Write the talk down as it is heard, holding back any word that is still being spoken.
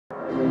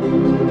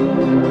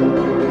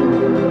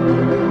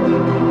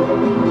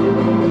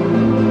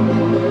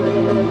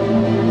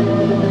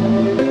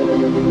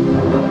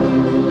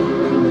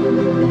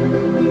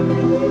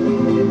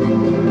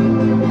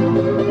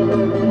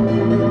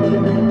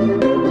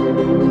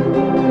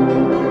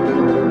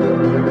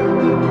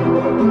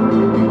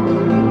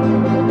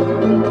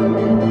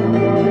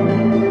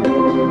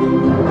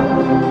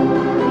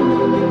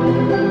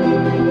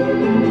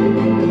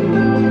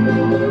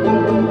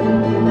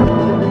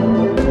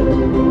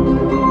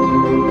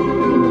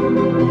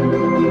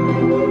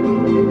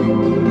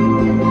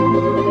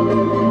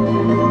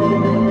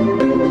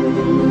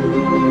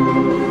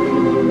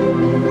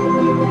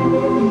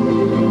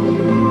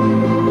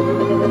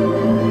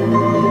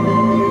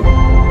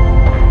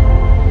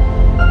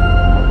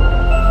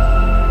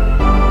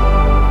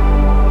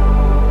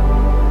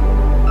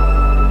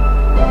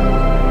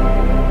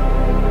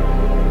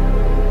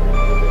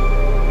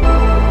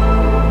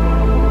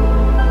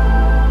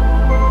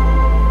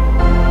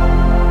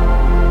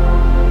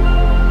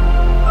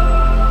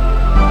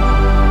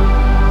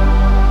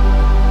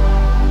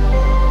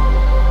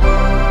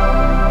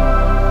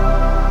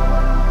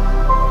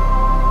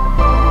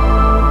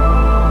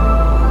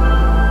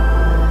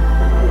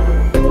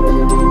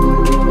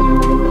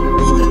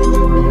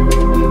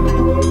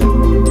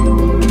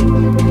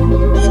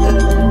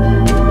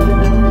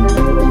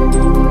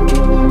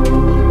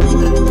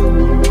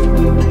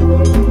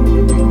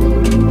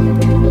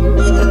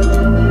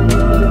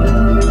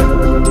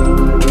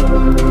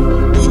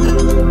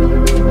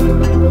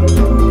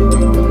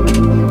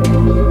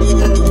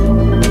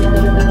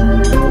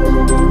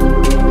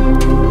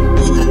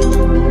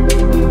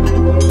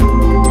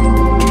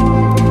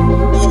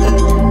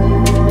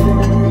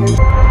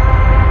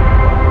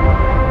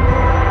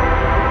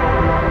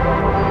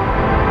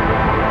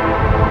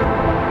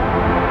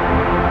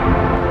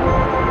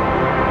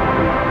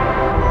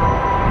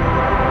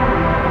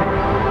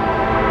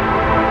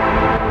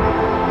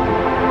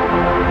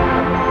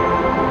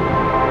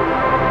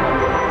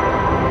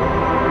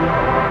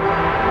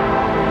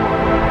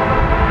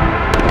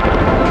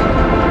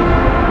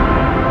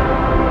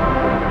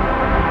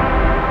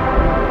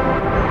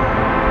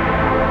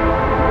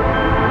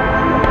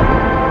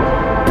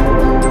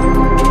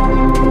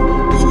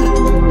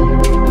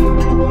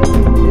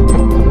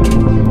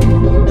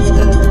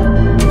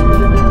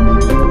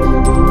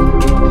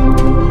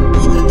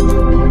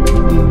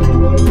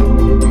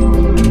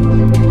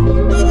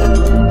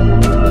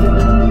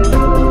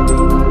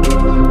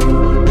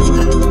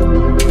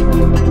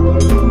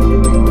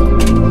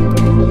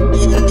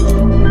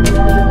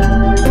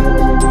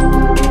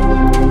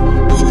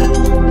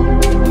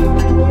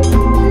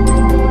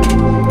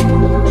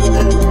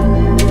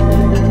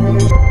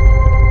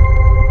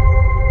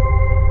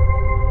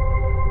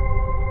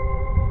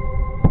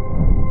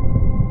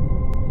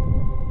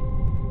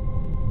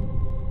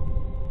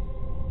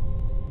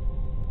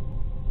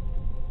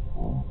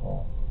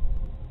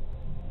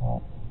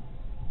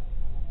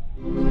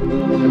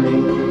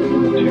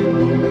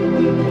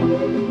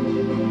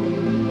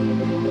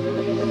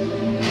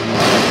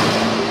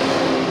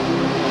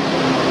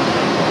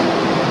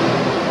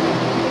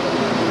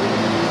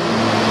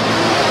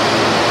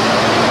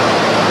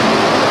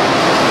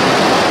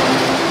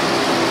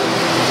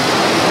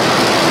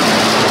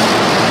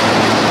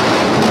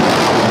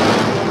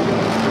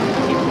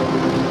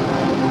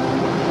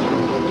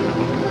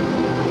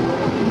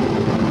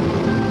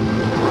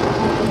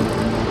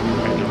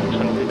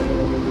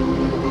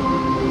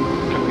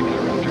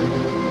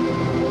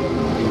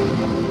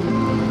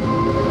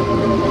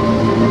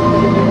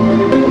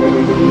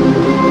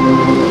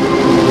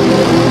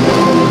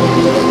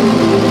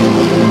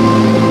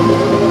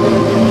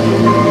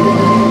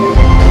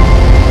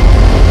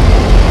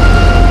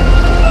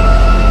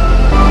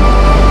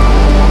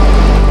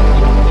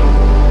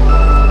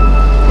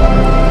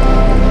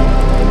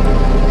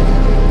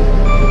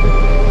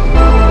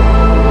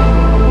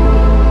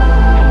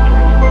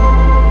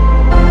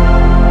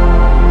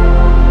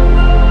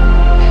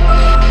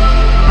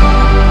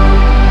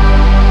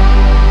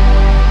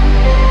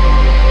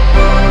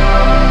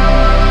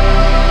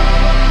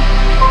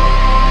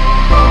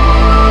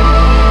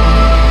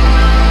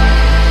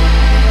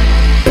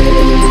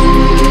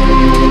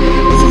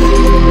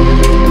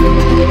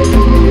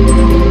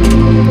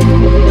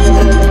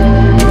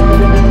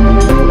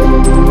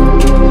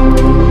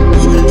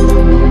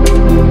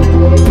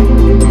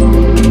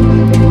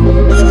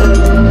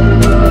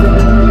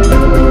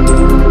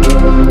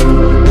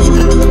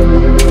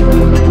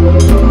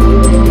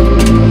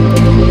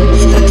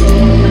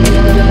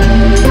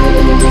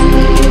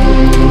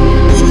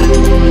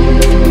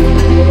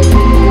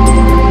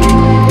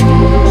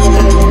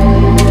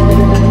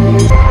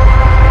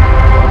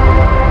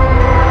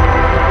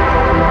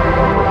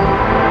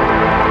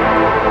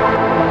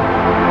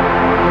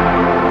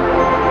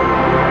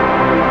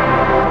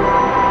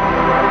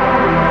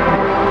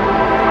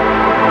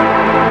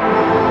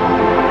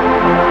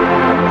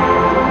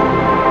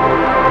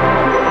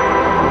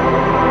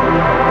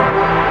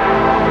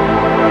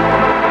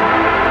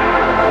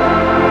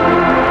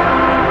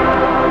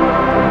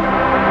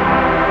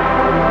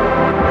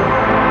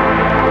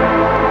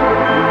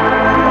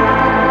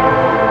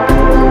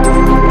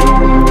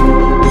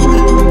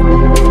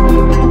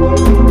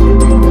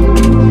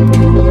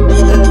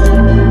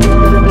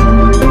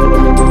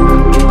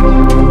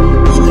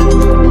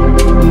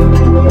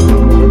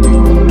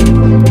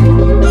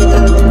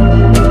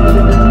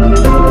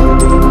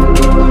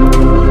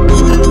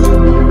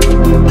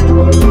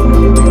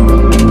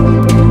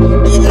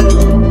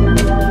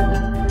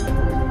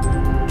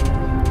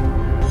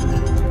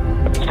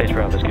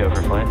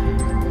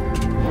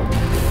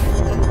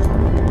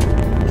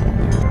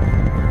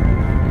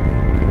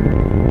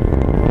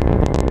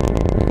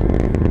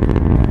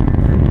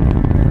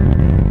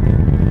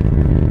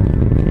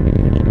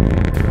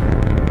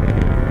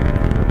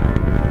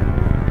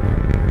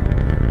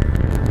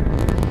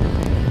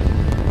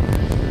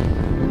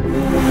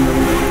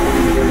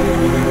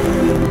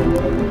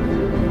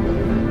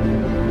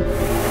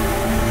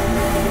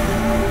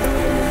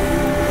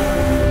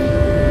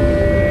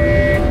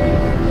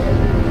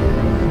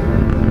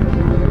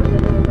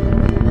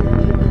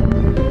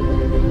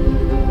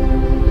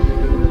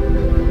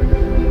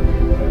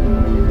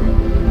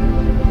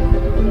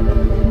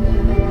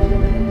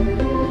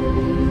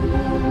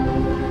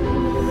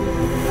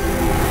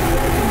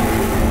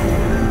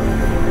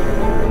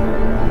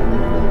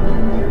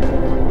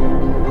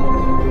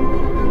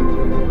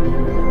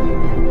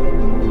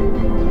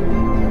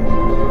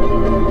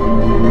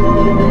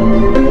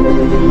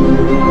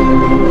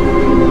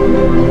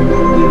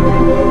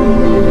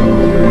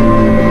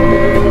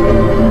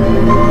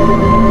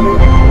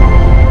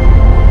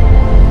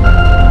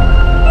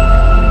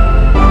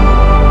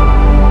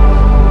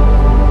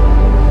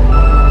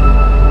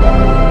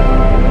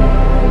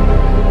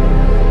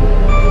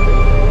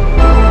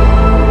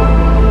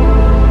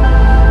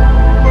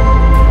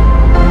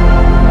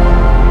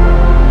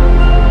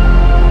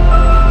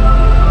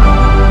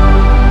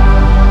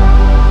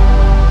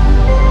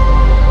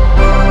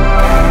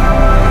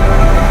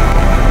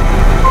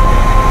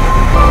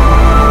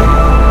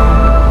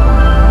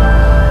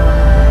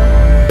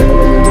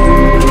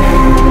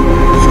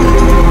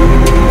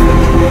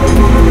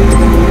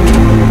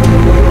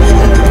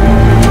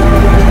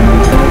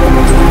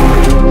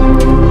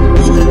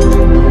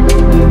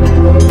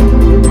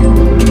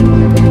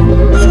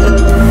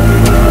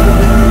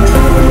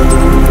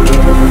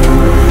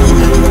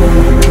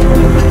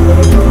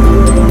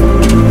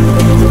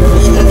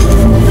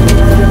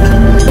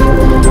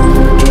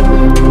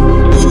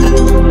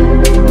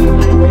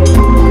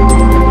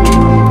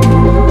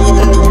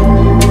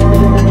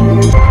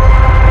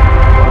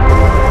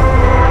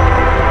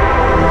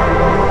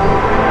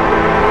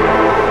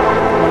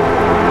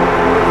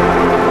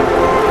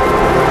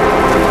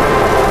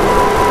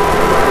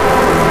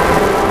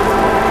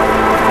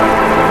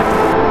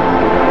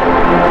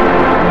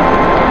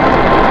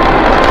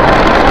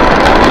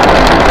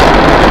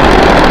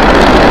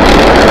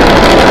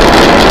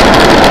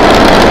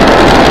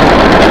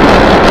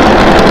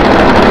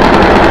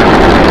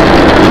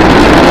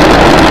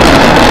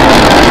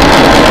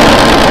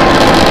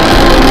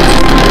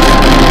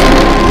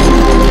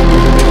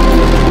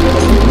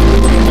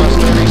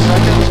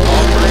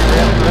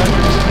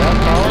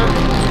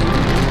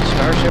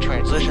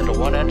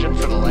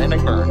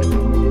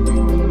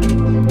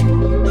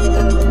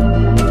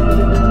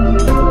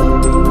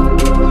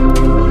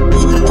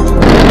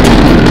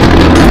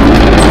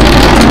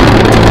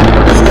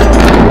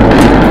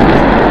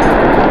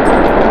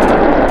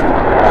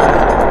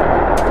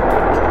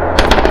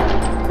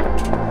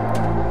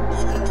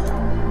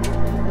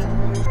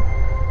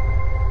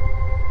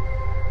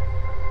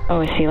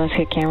OSC, let's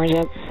get cameras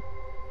up.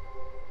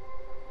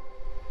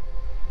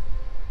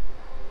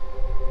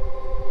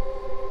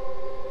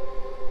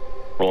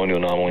 Rolling to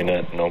anomaly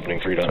net and opening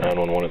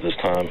 3.911 at this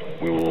time.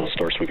 We will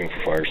start sweeping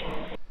for fires.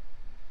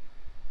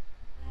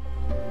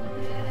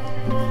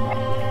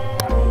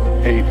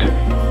 8,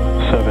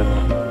 7,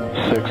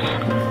 6,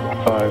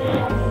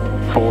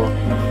 5, 4,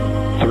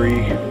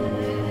 3,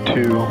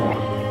 2,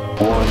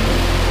 1.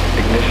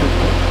 Ignition.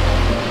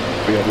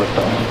 We have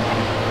liftoff.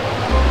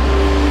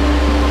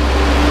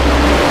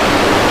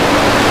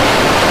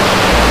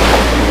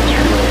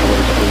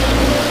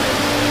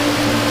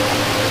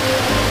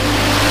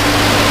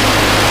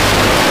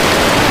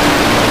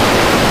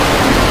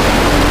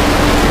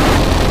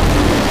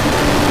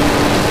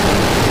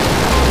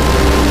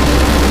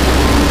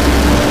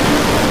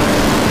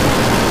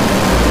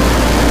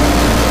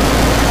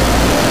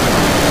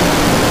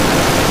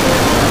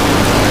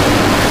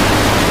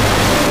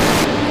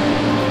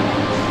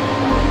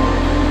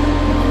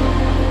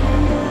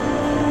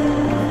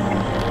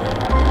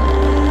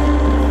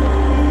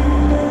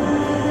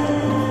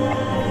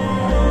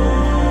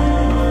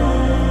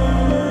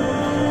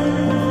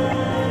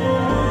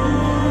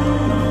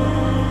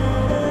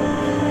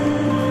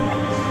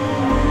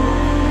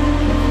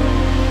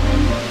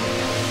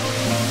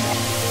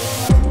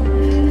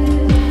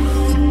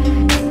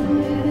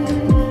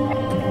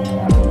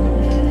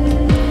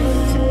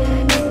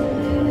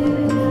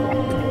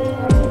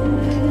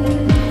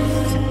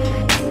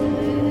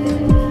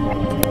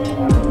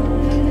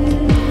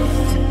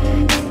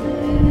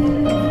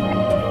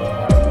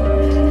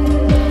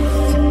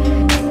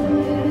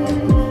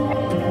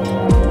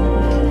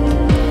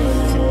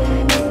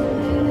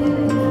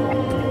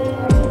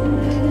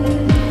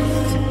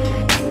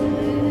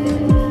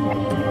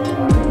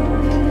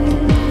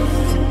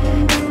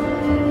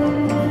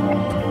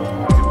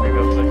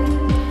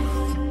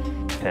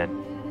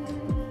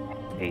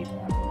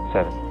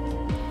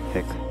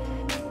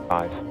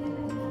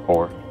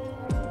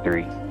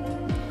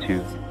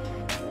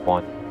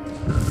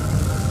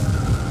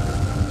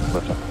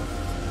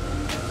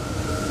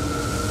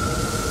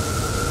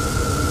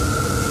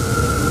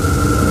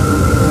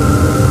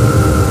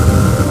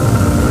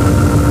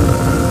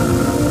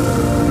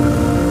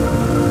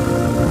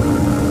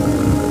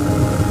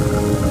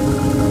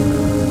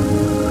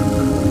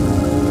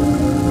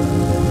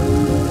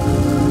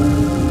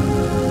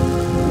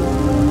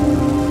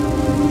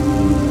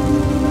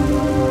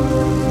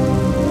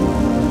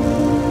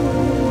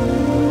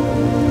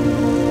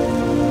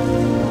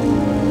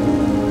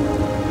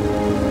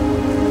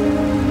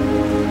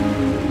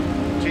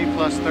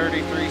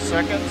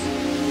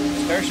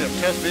 Starship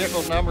test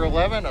vehicle number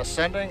 11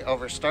 ascending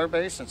over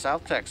Starbase in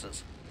South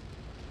Texas.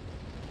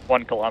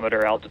 1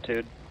 kilometer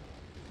altitude.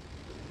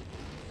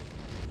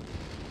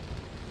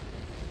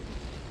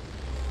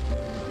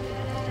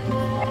 We've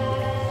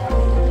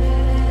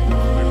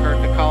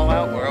heard the call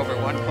out. We're over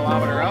 1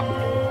 kilometer up.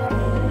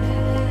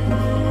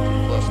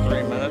 Plus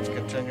 3 minutes,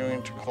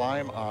 continuing to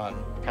climb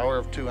on power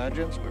of 2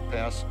 engines. We're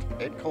past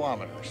 8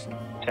 kilometers.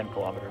 10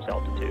 kilometers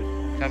altitude.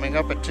 Coming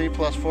up at T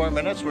plus 4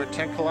 minutes, we're at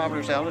 10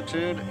 kilometers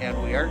altitude,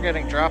 and we are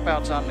getting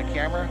dropouts on the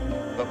camera,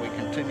 but we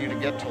continue to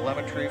get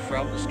telemetry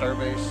from the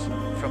Starbase,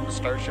 from the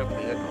Starship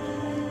vehicle.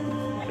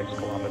 6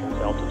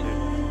 kilometers altitude.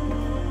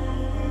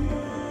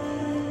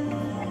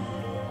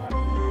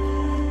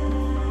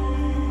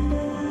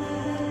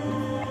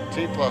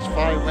 T plus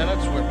 5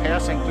 minutes, we're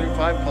passing through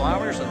 5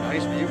 kilometers, a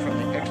nice view from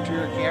the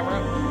exterior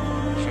camera,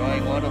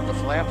 showing one of the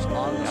flaps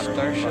on the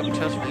Starship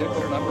test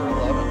vehicle number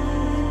 11.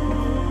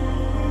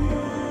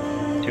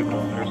 2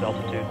 kilometers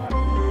altitude.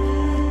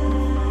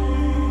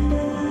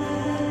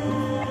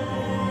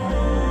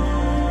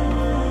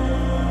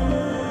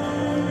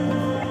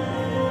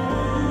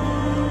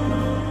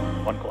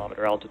 1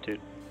 kilometer altitude.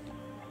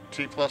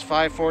 T plus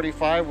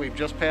 545, we've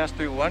just passed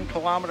through 1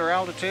 kilometer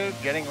altitude,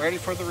 getting ready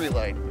for the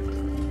relay.